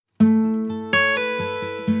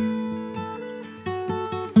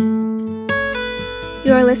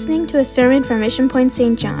You are listening to a sermon from Mission Point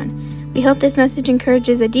St. John. We hope this message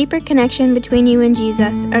encourages a deeper connection between you and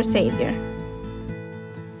Jesus, our Savior.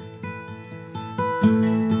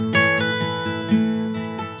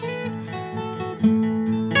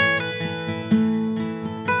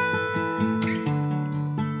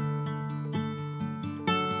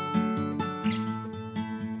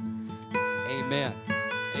 Amen.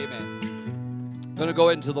 Amen. I'm going to go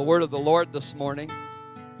into the Word of the Lord this morning.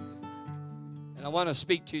 And I want to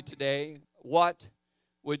speak to you today. What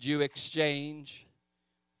would you exchange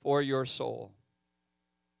for your soul?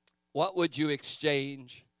 What would you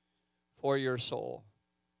exchange for your soul?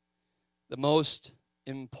 The most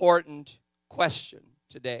important question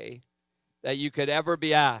today that you could ever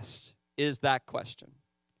be asked is that question.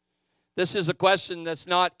 This is a question that's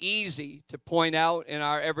not easy to point out in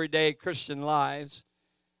our everyday Christian lives.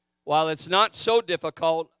 While it's not so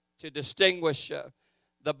difficult to distinguish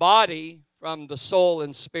the body from the soul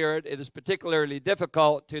and spirit, it is particularly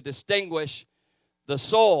difficult to distinguish the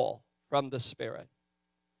soul from the spirit.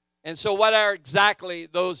 And so what are exactly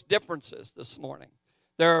those differences this morning?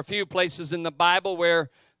 There are a few places in the Bible where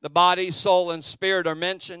the body, soul, and spirit are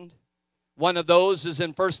mentioned. One of those is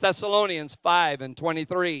in 1 Thessalonians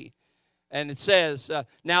 5:23. And it says,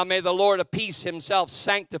 now may the Lord of peace himself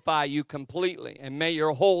sanctify you completely, and may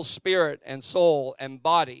your whole spirit and soul and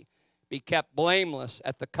body be kept blameless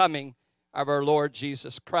at the coming of our Lord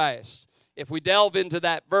Jesus Christ. If we delve into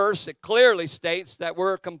that verse, it clearly states that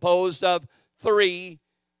we're composed of three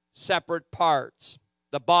separate parts: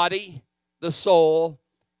 the body, the soul,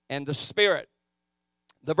 and the spirit.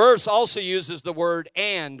 The verse also uses the word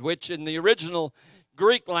 "and," which in the original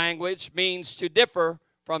Greek language means to differ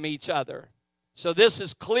from each other. So this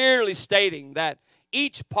is clearly stating that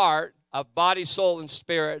each part of body, soul, and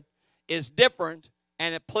spirit is different,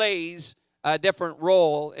 and it plays a different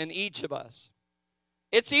role in each of us.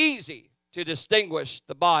 It's easy to distinguish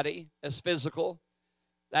the body as physical.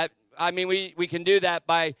 We can do that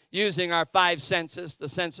by using our five senses, the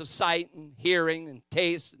sense of sight and hearing and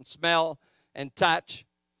taste and smell and touch.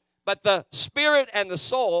 But the spirit and the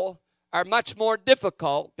soul are much more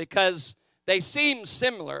difficult because they seem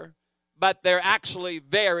similar, but they're actually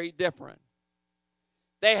very different.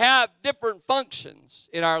 They have different functions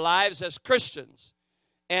in our lives as Christians.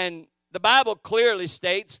 And the Bible clearly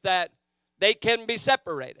states that they can be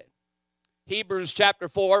separated. Hebrews chapter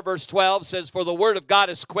 4, verse 12 says, for the word of God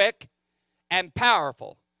is quick and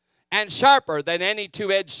powerful and sharper than any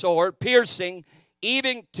two-edged sword, piercing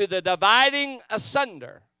even to the dividing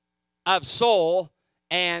asunder of soul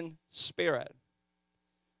and spirit.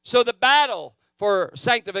 So the battle for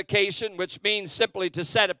sanctification, which means simply to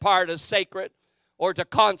set apart as sacred or to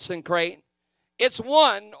consecrate, it's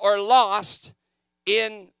won or lost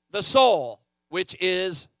in the soul, which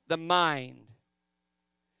is the mind.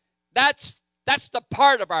 That's the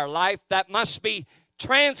part of our life that must be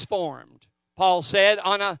transformed, Paul said,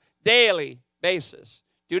 on a daily basis.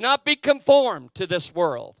 Do not be conformed to this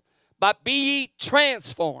world, but be ye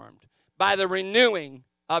transformed by the renewing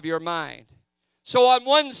of your mind. So on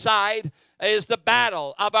one side is the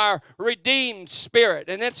battle of our redeemed spirit,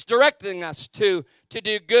 and it's directing us to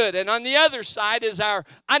do good. And on the other side is our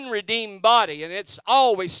unredeemed body, and it's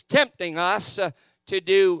always tempting us to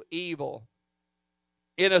do evil.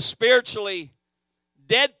 In a spiritually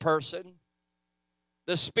dead person,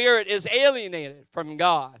 the spirit is alienated from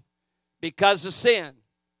God because of sin.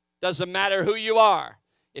 Doesn't matter who you are.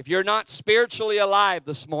 If you're not spiritually alive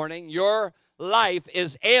this morning, your life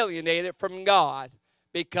is alienated from God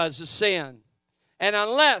because of sin. And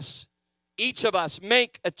unless each of us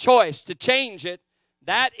make a choice to change it,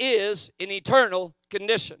 that is an eternal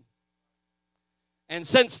condition. And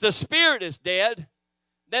since the spirit is dead,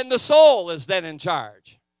 then the soul is then in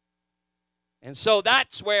charge. And so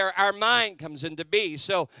that's where our mind comes into being.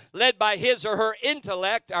 So led by his or her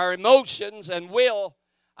intellect, our emotions and will,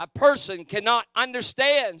 a person cannot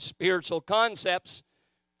understand spiritual concepts,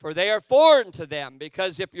 for they are foreign to them,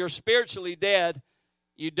 because if you're spiritually dead,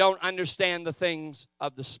 you don't understand the things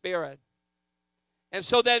of the Spirit. And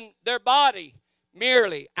so then our body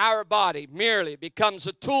merely becomes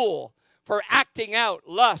a tool for acting out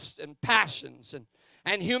lust and passions.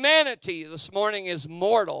 And humanity this morning is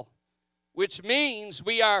mortal, which means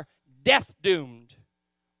we are death-doomed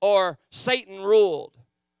or Satan-ruled.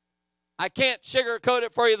 I can't sugarcoat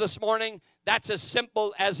it for you this morning. That's as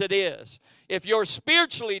simple as it is. If you're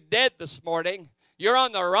spiritually dead this morning, you're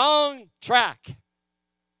on the wrong track.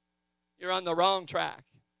 You're on the wrong track.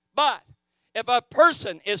 But if a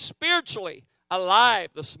person is spiritually alive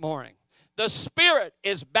this morning, the spirit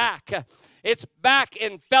is back, It's back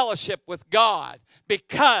in fellowship with God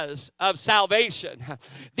because of salvation.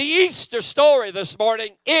 The Easter story this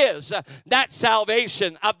morning is that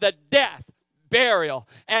salvation of the death, burial,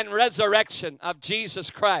 and resurrection of Jesus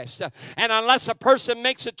Christ. And unless a person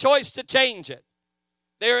makes a choice to change it,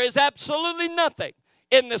 there is absolutely nothing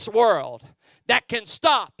in this world that can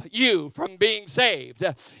stop you from being saved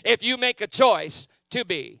if you make a choice to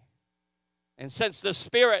be. And since the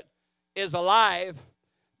Spirit is alive,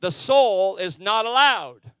 the soul is not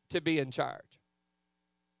allowed to be in charge.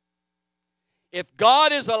 If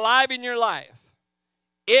God is alive in your life,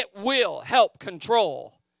 it will help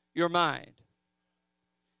control your mind.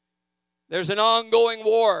 There's an ongoing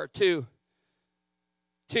war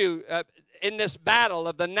in this battle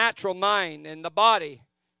of the natural mind and the body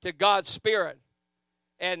to God's Spirit.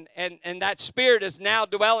 And that Spirit is now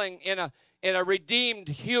dwelling in a redeemed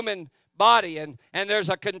human body, and there's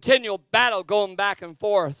a continual battle going back and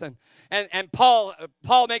forth. And Paul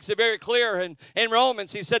makes it very clear in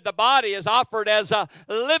Romans. He said the body is offered as a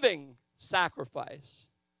living sacrifice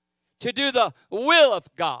to do the will of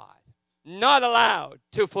God, not allowed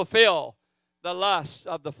to fulfill the lust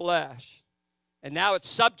of the flesh. And now it's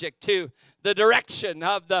subject to the direction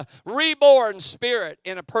of the reborn Spirit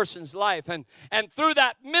in a person's life. And through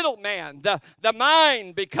that middleman, the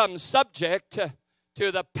mind becomes subject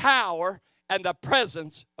to the power and the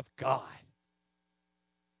presence of God.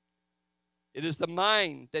 It is the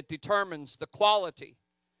mind that determines the quality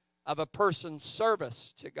of a person's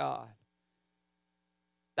service to God.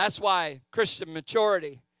 That's why Christian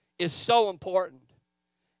maturity is so important.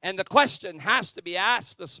 And the question has to be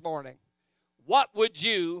asked this morning: what would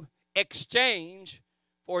you exchange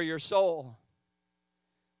for your soul?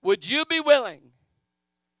 Would you be willing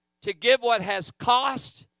to give what has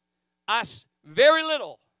cost us very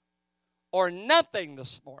little or nothing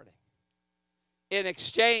this morning in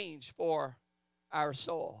exchange for our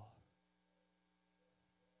soul?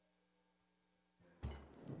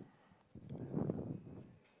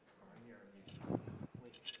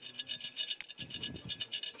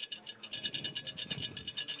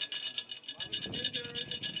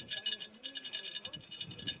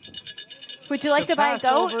 Would you like to buy a goat?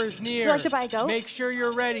 Passover is near. Would you like to buy a goat? Make sure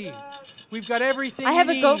you're ready. We've got everything I have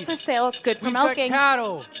you a need. goat for sale. It's good for We've milking. got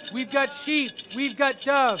cattle. We've got sheep. We've got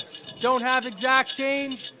doves. Don't have exact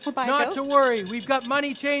change? We'll buy a Not goat. to worry. We've got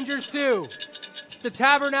money changers too. The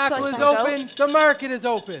tabernacle Would is you like to buy a open. The market is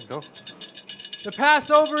open. No. The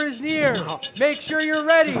Passover is near. Make sure you're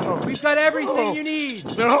ready. We've got everything you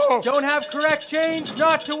need. No. Don't have correct change?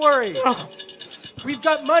 Not to worry. We've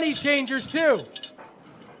got money changers too.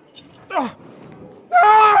 No!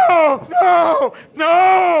 No!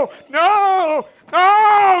 No! No!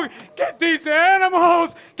 No! Get these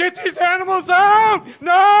animals! Get these animals out!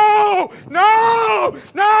 No! No!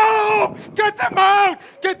 No! Get them out!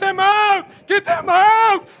 Get them out! Get them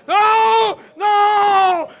out! No!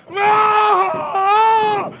 No!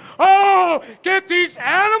 No! Oh! Get these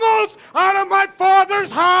animals out of my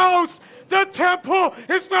Father's house! The temple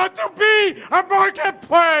is not to be a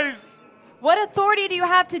marketplace! What authority do you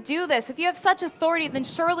have to do this? If you have such authority, then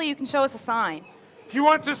surely you can show us a sign. You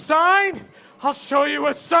want a sign? I'll show you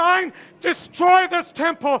a sign. Destroy this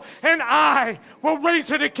temple, and I will raise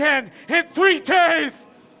it again in 3 days.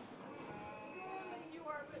 You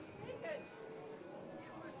are mistaken. It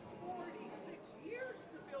was 46 years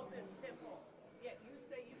to build this temple, yet you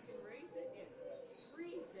say you can raise it in 3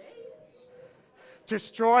 days?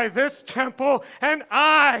 Destroy this temple, and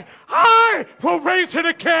I will raise it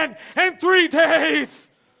again in 3 days.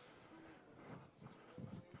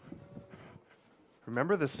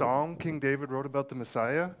 Remember the song King David wrote about the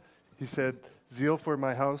Messiah? He said, "Zeal for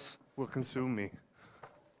my house will consume me."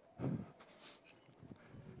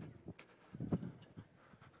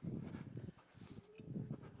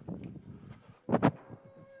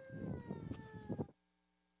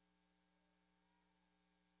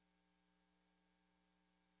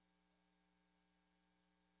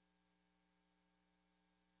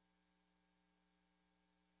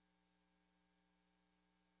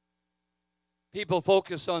 People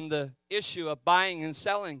focus on the issue of buying and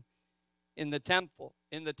selling in the temple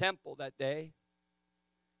that day,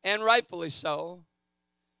 and rightfully so.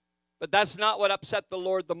 But that's not what upset the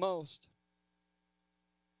Lord the most.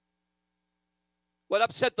 What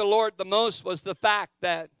upset the Lord the most was the fact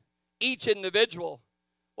that each individual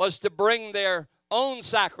was to bring their own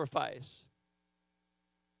sacrifice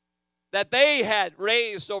that they had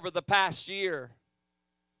raised over the past year,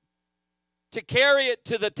 to carry it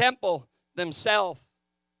to the temple themselves,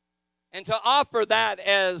 and to offer that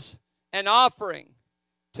as an offering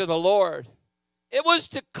to the Lord. It was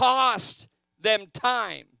to cost them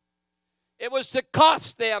time. It was to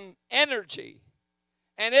cost them energy,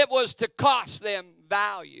 and it was to cost them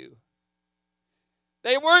value.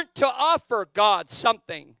 They weren't to offer God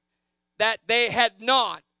something that they had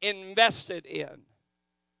not invested in.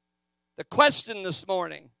 The question this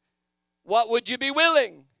morning, what would you be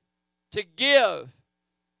willing to give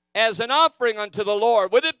as an offering unto the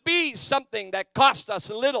Lord? Would it be something that cost us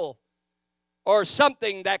little or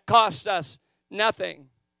something that cost us nothing?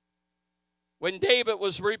 When David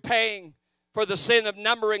was repaying for the sin of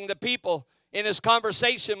numbering the people in his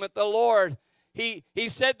conversation with the Lord, he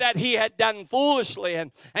said that he had done foolishly,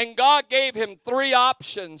 and God gave him 3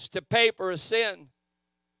 options to pay for his sin.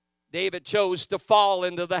 David chose to fall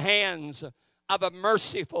into the hands of a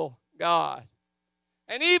merciful God.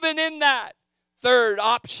 And even in that 3rd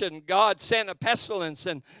option, God sent a pestilence,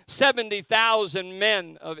 and 70,000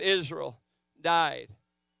 men of Israel died.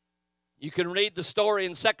 You can read the story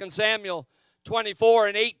in 2 Samuel 24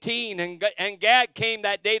 and 18. And Gad came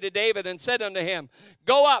that day to David and said unto him,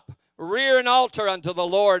 Go up, rear an altar unto the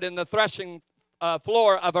Lord in the threshing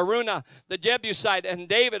floor of Araunah the Jebusite. And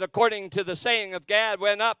David, according to the saying of Gad,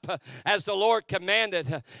 went up as the Lord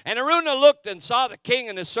commanded. And Araunah looked and saw the king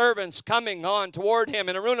and his servants coming on toward him.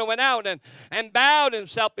 And Araunah went out and bowed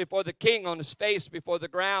himself before the king on his face before the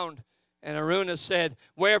ground. And Araunah said,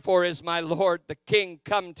 Wherefore is my lord the king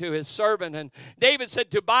come to his servant? And David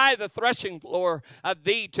said, To buy the threshing floor of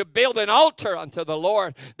thee, to build an altar unto the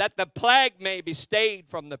Lord, that the plague may be stayed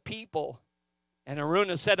from the people. And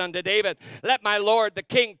Araunah said unto David, Let my lord the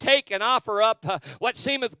king take and offer up what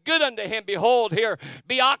seemeth good unto him. Behold, here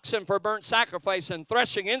be oxen for burnt sacrifice, and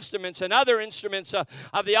threshing instruments, and other instruments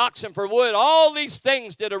of the oxen for wood. All these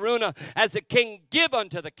things did Araunah as the king give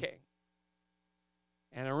unto the king.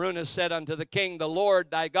 And Araunah said unto the king, The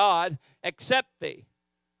Lord thy God accept thee.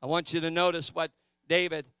 I want you to notice what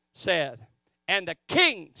David said. And the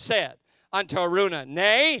king said unto Araunah,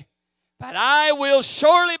 Nay, but I will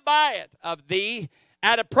surely buy it of thee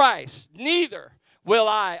at a price. Neither will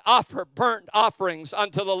I offer burnt offerings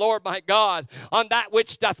unto the Lord my God on that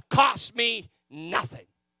which doth cost me nothing.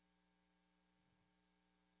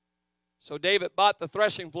 So David bought the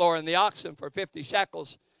threshing floor and the oxen for 50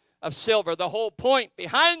 shekels of silver. The whole point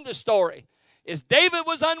behind the story is David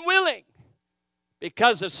was unwilling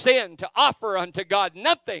because of sin to offer unto God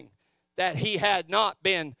nothing that he had not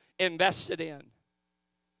been invested in.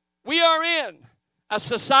 We are in a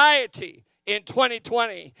society in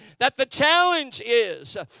 2020 that the challenge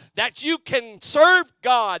is that you can serve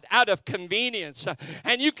God out of convenience,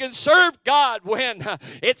 and you can serve God when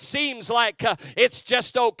it seems like it's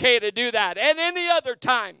just okay to do that, and any other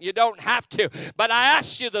time you don't have to. But I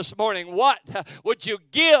asked you this morning, what would you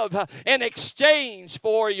give in exchange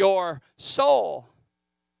for your soul?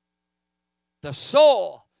 The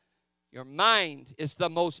soul, your mind, is the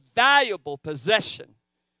most valuable possession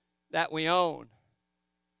that we own.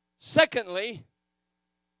 Secondly,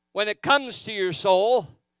 when it comes to your soul,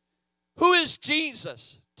 who is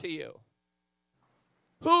Jesus to you?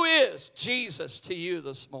 Who is Jesus to you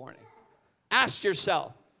this morning? Ask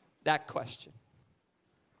yourself that question.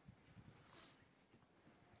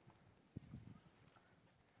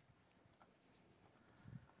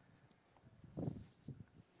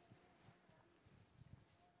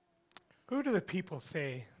 Who do the people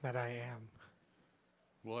say that I am?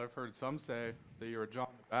 Well, I've heard some say that you're John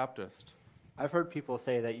the Baptist. I've heard people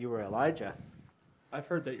say that you were Elijah. I've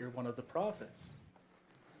heard that you're one of the prophets.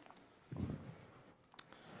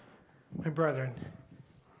 My brethren,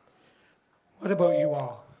 what about you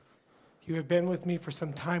all? You have been with me for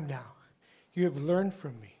some time now. You have learned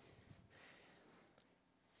from me.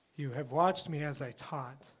 You have watched me as I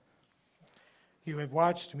taught. You have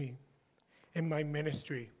watched me in my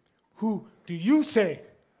ministry. Who do you say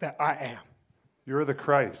that I am? You're the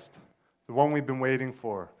Christ, the one we've been waiting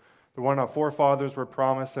for, the one our forefathers were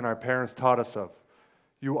promised and our parents taught us of.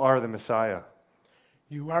 You are the Messiah.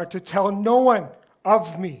 You are to tell no one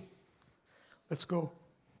of me. Let's go.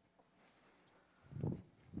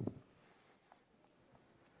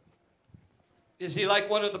 Is he like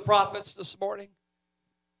one of the prophets this morning?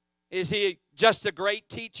 Is he just a great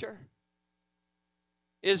teacher?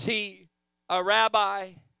 Is he a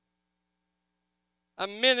rabbi, a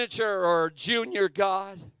miniature or junior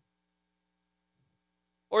God?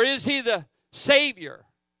 Or is he the Savior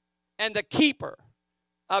and the keeper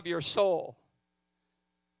of your soul?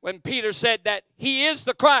 When Peter said that he is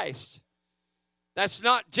the Christ, that's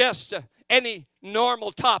not just any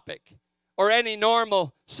normal topic or any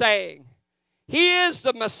normal saying. He is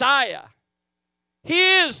the Messiah.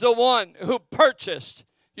 He is the one who purchased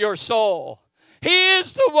your soul. He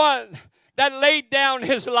is the one that laid down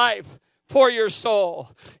his life for your soul.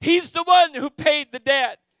 He's the one who paid the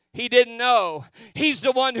debt he didn't know. He's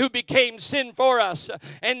the one who became sin for us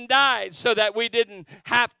and died so that we didn't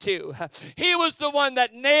have to. He was the one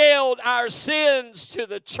that nailed our sins to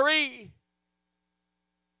the tree.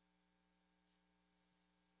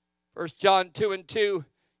 1 John 2:2,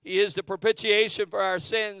 He is the propitiation for our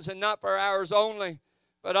sins, and not for ours only,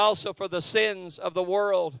 but also for the sins of the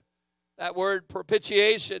world. That word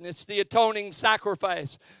propitiation, it's the atoning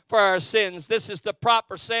sacrifice for our sins. This is the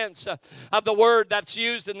proper sense of the word that's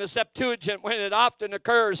used in the Septuagint when it often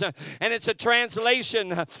occurs. And it's a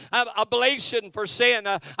translation of oblation for sin,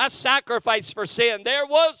 a sacrifice for sin. There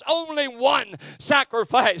was only one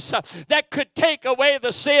sacrifice that could take away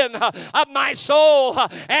the sin of my soul,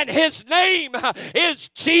 and his name is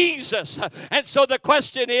Jesus. And so the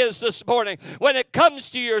question is this morning, when it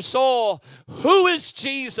comes to your soul, who is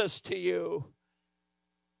Jesus to you?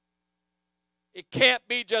 It can't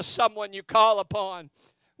be just someone you call upon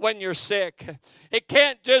when you're sick. It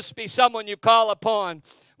can't just be someone you call upon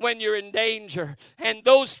when you're in danger. And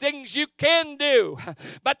those things you can do.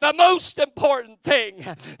 But the most important thing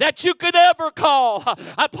that you could ever call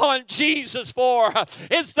upon Jesus for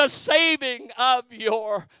is the saving of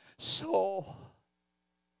your soul.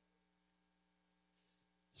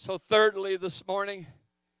 So thirdly this morning,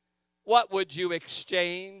 what would you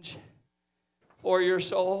exchange for your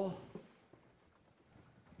soul?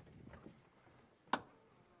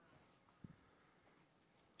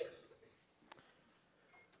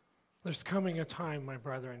 There's coming a time, my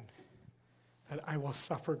brethren, that I will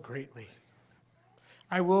suffer greatly.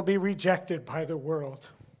 I will be rejected by the world,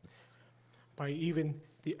 by even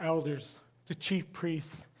the elders, the chief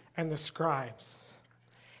priests, and the scribes.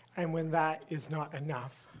 And when that is not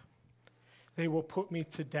enough, they will put me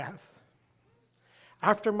to death.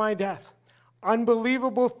 After my death,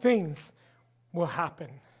 unbelievable things will happen.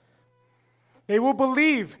 They will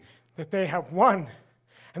believe that they have won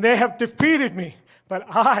and they have defeated me, but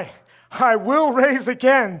I will rise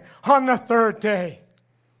again on the third day.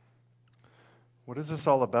 What is this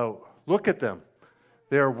all about? Look at them.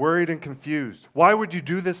 They are worried and confused. Why would you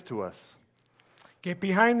do this to us? Get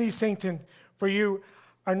behind thee, Satan, for you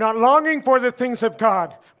are not longing for the things of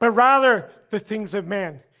God, but rather the things of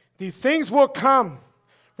man. These things will come,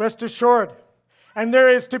 rest assured, and there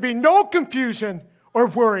is to be no confusion or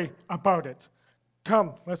worry about it.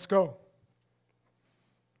 Come, let's go.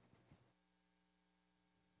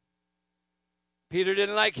 Peter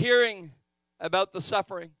didn't like hearing about the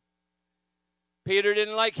suffering. Peter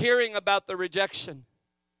didn't like hearing about the rejection.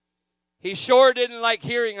 He sure didn't like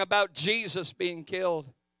hearing about Jesus being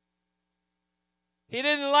killed. He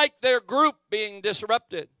didn't like their group being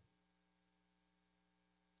disrupted.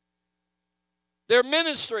 Their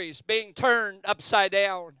ministries being turned upside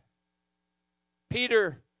down.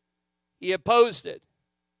 Peter, he opposed it.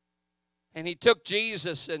 And he took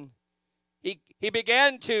Jesus and he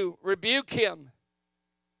began to rebuke him.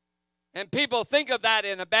 And people think of that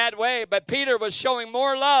in a bad way, but Peter was showing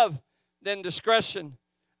more love than discretion.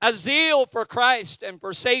 A zeal for Christ and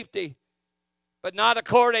for safety, but not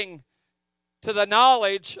according to the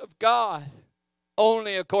knowledge of God,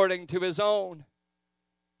 only according to his own.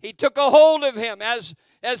 He took a hold of him as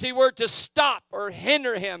he were to stop or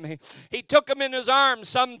hinder him. He took him in his arms.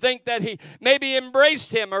 Some think that he maybe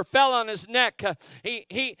embraced him or fell on his neck.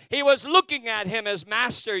 He was looking at him as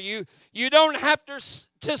master. You don't have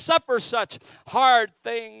to suffer such hard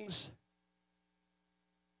things.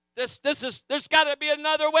 There's got to be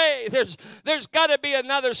another way. There's got to be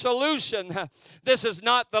another solution. This is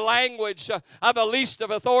not the language of a least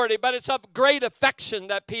of authority, but it's of great affection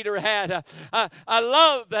that Peter had. A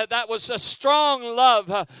love that was a strong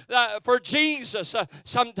love for Jesus.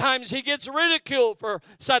 Sometimes he gets ridiculed for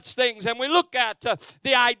such things, and we look at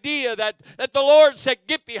the idea that the Lord said,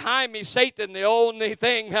 "Get behind me, Satan." The only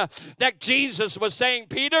thing that Jesus was saying,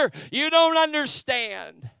 Peter, you don't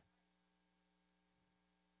understand.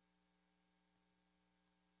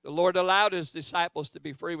 The Lord allowed his disciples to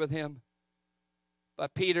be free with him.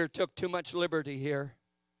 But Peter took too much liberty here.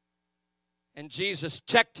 And Jesus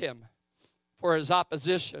checked him for his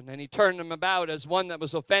opposition. And he turned him about as one that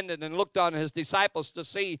was offended and looked on his disciples to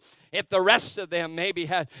see if the rest of them maybe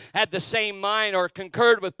had the same mind or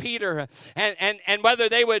concurred with Peter and whether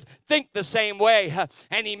they would think the same way.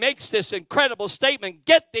 And he makes this incredible statement,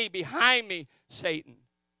 "Get thee behind me, Satan."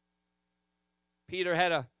 Peter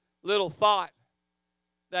had a little thought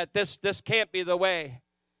that this can't be the way.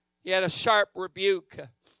 He had a sharp rebuke.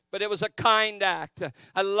 But it was a kind act,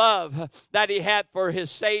 a love that he had for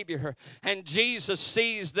his Savior. And Jesus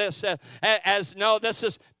sees this as, no, this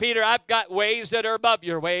is, Peter, I've got ways that are above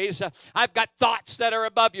your ways. I've got thoughts that are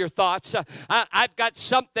above your thoughts. I've got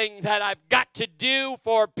something that I've got to do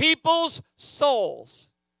for people's souls.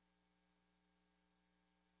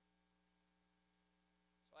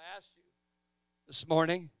 So I asked you this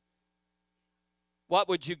morning, what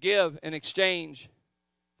would you give in exchange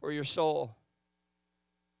for your soul?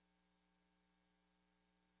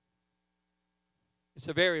 It's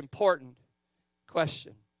a very important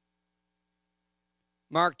question.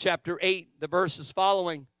 Mark chapter 8, the verses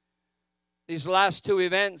following these last two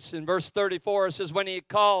events, in verse 34, it says, when he had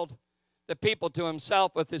called the people to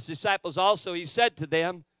himself with his disciples also, he said to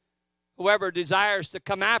them, whoever desires to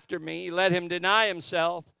come after me, let him deny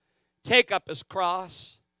himself, take up his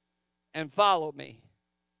cross, and follow me.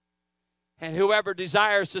 And whoever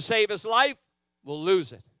desires to save his life will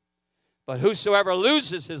lose it. But whosoever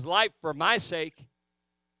loses his life for my sake,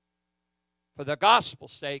 for the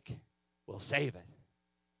gospel's sake, will save it.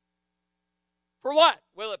 For what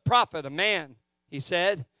will it profit a man, he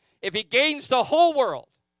said, if he gains the whole world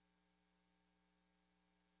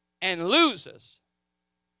and loses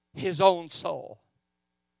his own soul?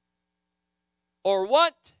 Or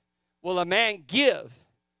what will a man give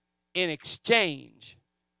in exchange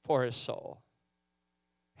for his soul?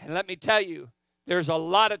 And let me tell you, there's a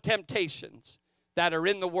lot of temptations that are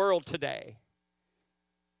in the world today.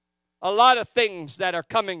 A lot of things that are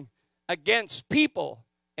coming against people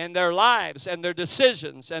and their lives and their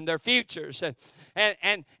decisions and their futures and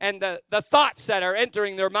the thoughts that are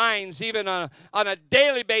entering their minds even on a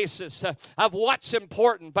daily basis of what's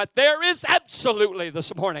important. But there is absolutely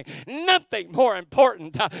this morning nothing more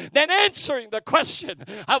important than answering the question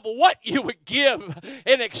of what you would give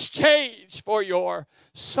in exchange for your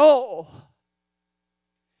soul.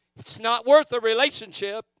 It's not worth a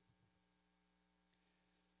relationship.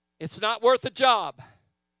 It's not worth a job.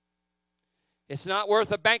 It's not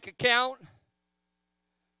worth a bank account.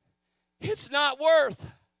 It's not worth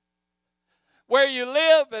where you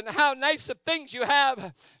live and how nice of things you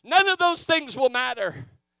have. None of those things will matter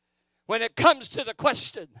when it comes to the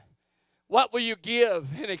question, what will you give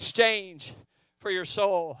in exchange for your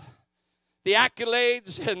soul? The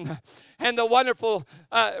accolades and the wonderful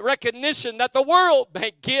recognition that the world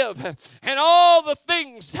may give, and all the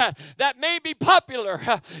things that may be popular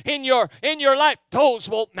in your life, those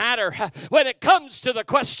won't matter when it comes to the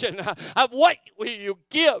question of what will you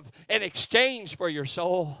give in exchange for your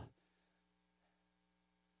soul.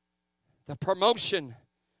 The promotion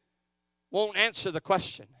won't answer the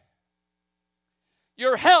question.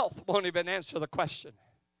 Your health won't even answer the question.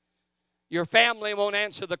 Your family won't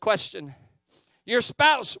answer the question. Your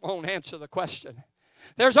spouse won't answer the question.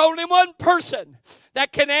 There's only one person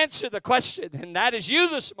that can answer the question, and that is you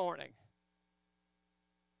this morning.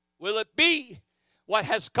 Will it be what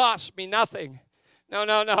has cost me nothing?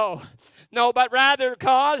 No, but rather,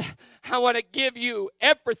 God, I want to give you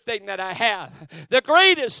everything that I have. The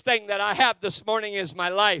greatest thing that I have this morning is my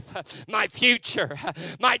life, my future,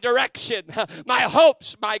 my direction, my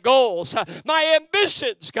hopes, my goals, my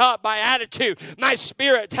ambitions, God, my attitude, my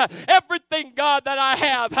spirit, everything, God, that I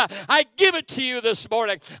have, I give it to you this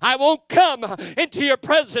morning. I won't come into your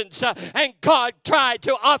presence and, God, try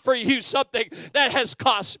to offer you something that has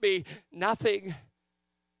cost me nothing.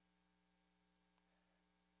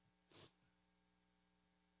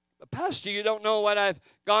 Pastor, you don't know what I've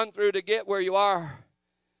gone through to get where you are.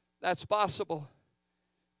 That's possible.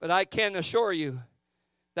 But I can assure you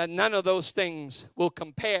that none of those things will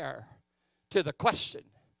compare to the question,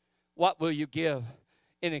 what will you give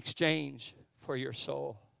in exchange for your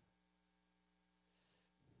soul?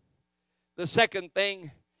 The second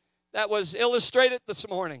thing that was illustrated this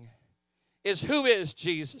morning is, who is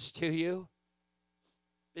Jesus to you?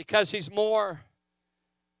 Because he's more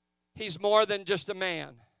than just a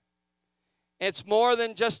man. It's more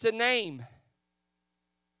than just a name.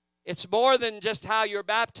 It's more than just how you're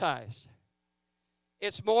baptized.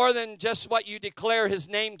 It's more than just what you declare his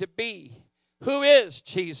name to be. Who is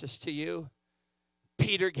Jesus to you?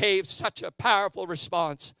 Peter gave such a powerful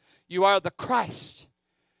response. You are the Christ,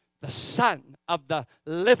 the Son of the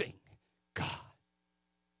living God.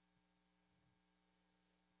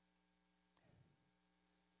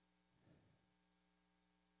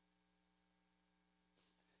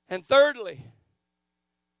 And thirdly,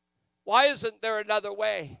 why isn't there another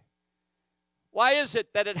way? Why is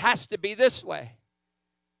it that it has to be this way?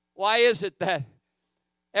 Why is it that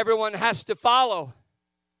everyone has to follow,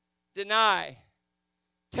 deny,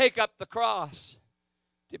 take up the cross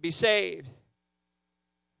to be saved?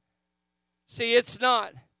 See, it's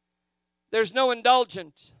not There's no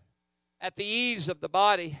indulgence at the ease of the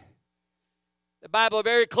body. The Bible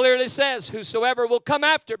very clearly says, whosoever will come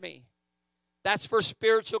after me. That's for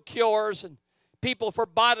spiritual cures and people for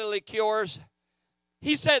bodily cures.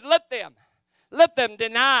 He said, let them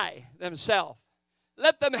deny themselves.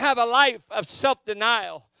 Let them have a life of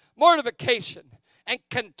self-denial, mortification, and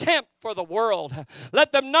contempt for the world.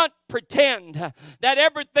 Let them not pretend that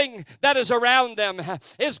everything that is around them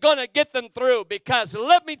is going to get them through, because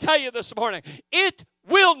let me tell you this morning, it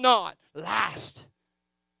will not last.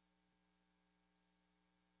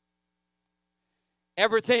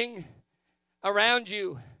 Everything around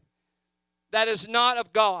you that is not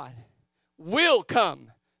of God will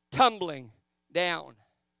come tumbling down.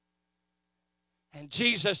 And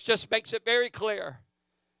Jesus just makes it very clear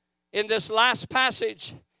in this last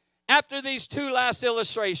passage, after these two last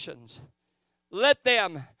illustrations. Let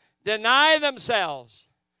them deny themselves,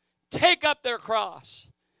 take up their cross,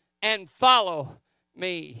 and follow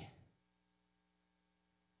me.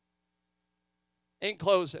 In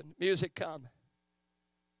closing, music come.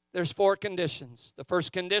 There's 4 conditions. The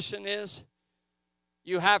first condition is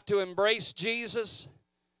you have to embrace Jesus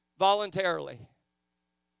voluntarily.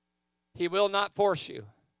 He will not force you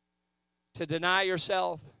to deny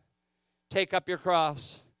yourself, take up your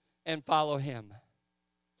cross, and follow Him.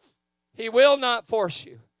 He will not force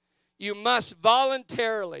you. You must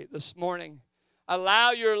voluntarily this morning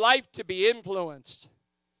allow your life to be influenced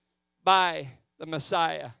by the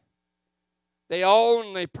Messiah. The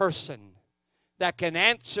only person that can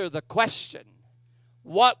answer the question,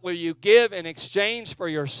 what will you give in exchange for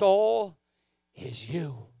your soul, is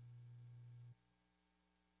you.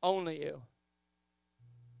 Only you.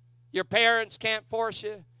 Your parents can't force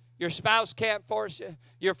you. Your spouse can't force you.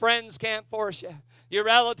 Your friends can't force you. Your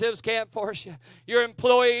relatives can't force you. Your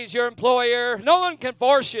employees, your employer, no one can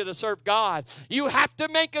force you to serve God. You have to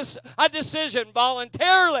make a decision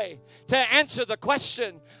voluntarily to answer the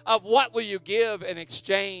question of what will you give in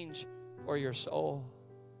exchange for your soul.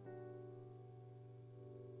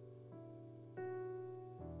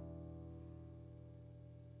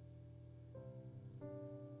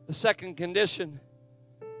 The second condition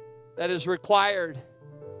that is required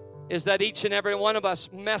is that each and every one of us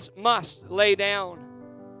must lay down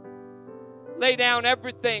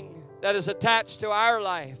everything that is attached to our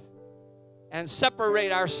life and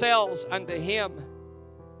separate ourselves unto Him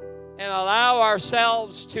and allow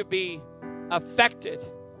ourselves to be affected,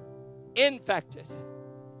 infected,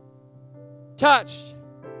 touched,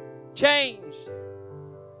 changed,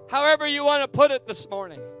 however you want to put it this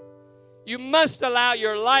morning. You must allow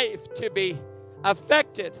your life to be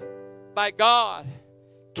affected by God,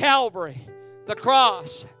 Calvary, the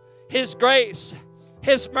cross, His grace,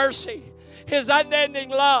 His mercy, His unending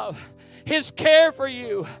love, His care for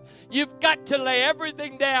you. You've got to lay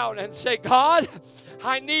everything down and say, God,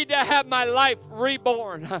 I need to have my life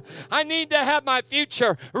reborn. I need to have my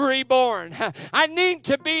future reborn. I need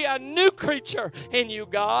to be a new creature in you,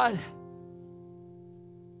 God.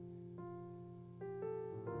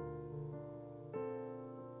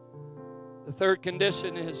 The third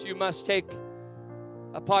condition is you must take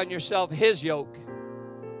upon yourself His yoke.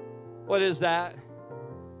 What is that?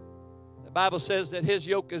 The Bible says that His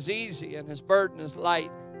yoke is easy and His burden is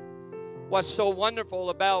light. What's so wonderful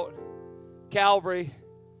about Calvary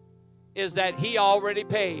is that He already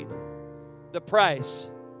paid the price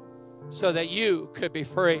so that you could be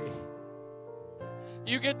free.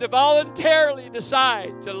 You get to voluntarily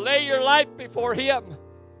decide to lay your life before Him.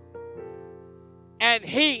 And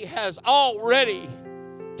He has already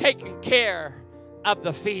taken care of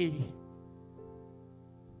the fee.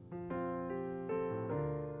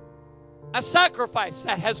 A sacrifice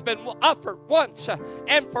that has been offered once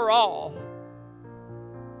and for all.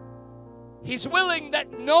 He's willing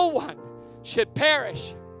that no one should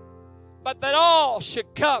perish, but that all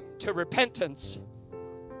should come to repentance.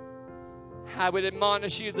 I would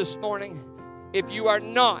admonish you this morning, if you are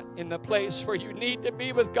not in the place where you need to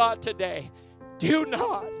be with God today, do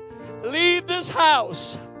not leave this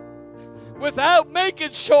house without making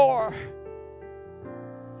sure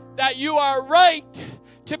that you are right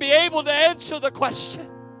to be able to answer the question,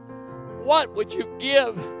 what would you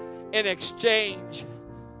give in exchange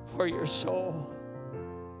for your soul?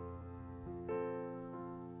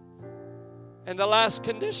 And the last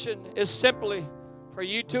condition is simply for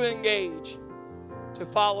you to engage, to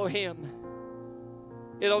follow Him.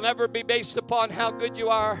 It'll never be based upon how good you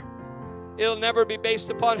are. It'll never be based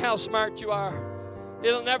upon how smart you are.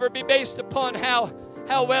 It'll never be based upon how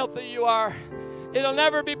wealthy you are. It'll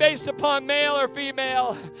never be based upon male or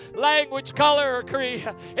female, language, color, or creed.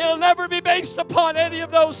 It'll never be based upon any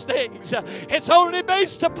of those things. It's only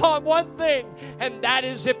based upon one thing, and that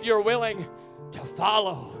is if you're willing to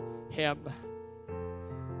follow Him.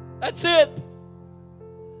 That's it.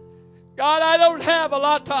 God, I don't have a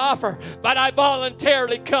lot to offer, but I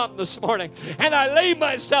voluntarily come this morning, and I lay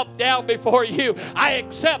myself down before you. I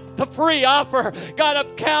accept the free offer, God,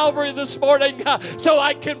 of Calvary this morning, so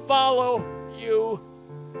I can follow you.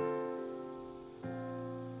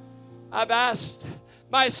 I've asked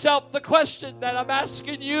myself the question that I'm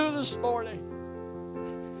asking you this morning,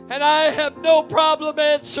 and I have no problem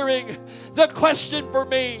answering the question for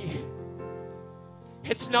me.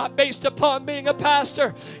 It's not based upon being a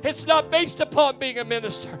pastor. It's not based upon being a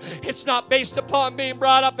minister. It's not based upon being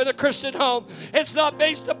brought up in a Christian home. It's not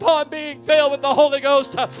based upon being filled with the Holy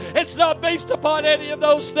Ghost. It's not based upon any of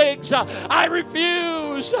those things. I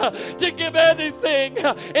refuse to give anything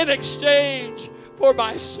in exchange for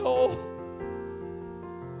my soul.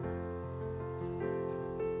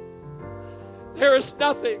 There is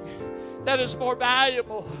nothing that is more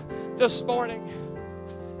valuable this morning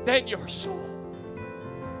than your soul.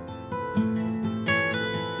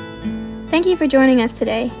 Thank you for joining us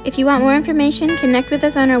today. If you want more information, connect with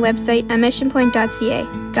us on our website at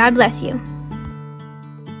missionpoint.ca. God bless you.